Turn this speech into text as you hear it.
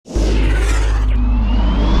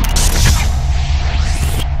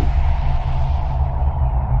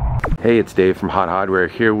Hey, it's Dave from Hot Hardware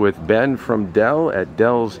here with Ben from Dell at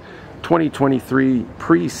Dell's 2023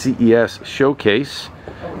 pre-CES showcase.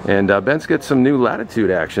 And Ben's got some new Latitude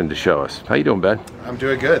action to show us. How you doing, Ben? I'm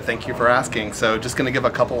doing good, thank you for asking. So just going to give a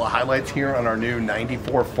couple of highlights here on our new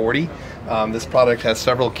 9440. This product has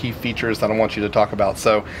several key features that I want you to talk about.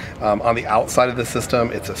 So on the outside of the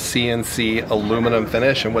system, it's a CNC aluminum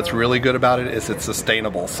finish, and what's really good about it is it's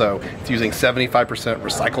sustainable. So it's using 75%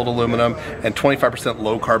 recycled aluminum and 25%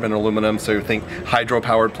 low carbon aluminum. So you think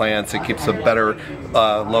hydro-powered plants, it keeps a better,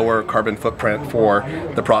 lower carbon footprint for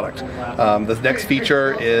the product. The next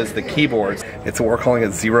feature is the keyboards. It's what we're calling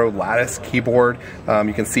a zero lattice keyboard.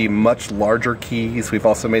 You can see much larger keys. We've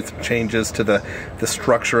also made some changes to the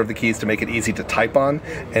structure of the keys to make it easy to type on.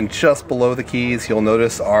 And just below the keys, you'll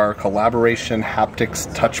notice our Collab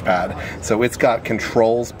Haptics Touchpad. So it's got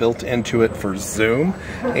controls built into it for zoom,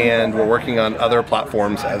 and we're working on other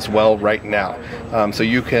platforms as well right now. So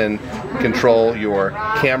you can control your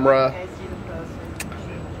camera,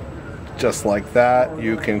 just like that.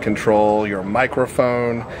 You can control your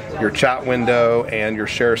microphone, your chat window, and your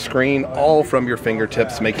share screen, all from your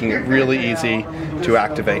fingertips, making it really easy to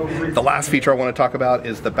activate. The last feature I want to talk about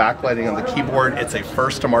is the backlighting on the keyboard. It's a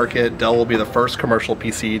first to market. Dell will be the first commercial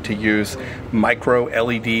PC to use micro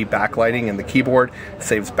LED backlighting in the keyboard. It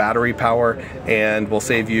saves battery power and will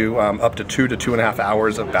save you up to 2 to 2.5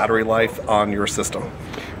 hours of battery life on your system.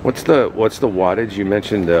 What's the wattage? You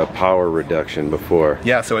mentioned power reduction before.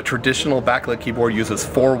 Yeah, so a traditional backlit keyboard uses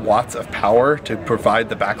 4 watts of power to provide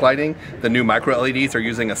the backlighting. The new micro LEDs are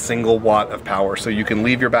using a single watt of power, so you can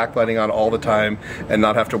leave your backlighting on all the time and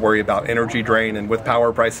not have to worry about energy drain. And with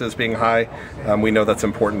power prices being high, we know that's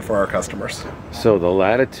important for our customers. So the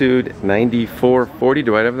Latitude 9440,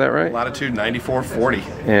 do I have that right? Latitude 9440.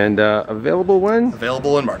 And available when?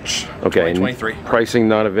 Available in March. Okay. 2023. Pricing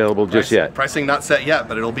not available just yet. Pricing not set yet,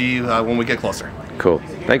 but it'll be when we get closer. Cool.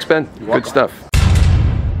 Thanks, Ben. Good stuff.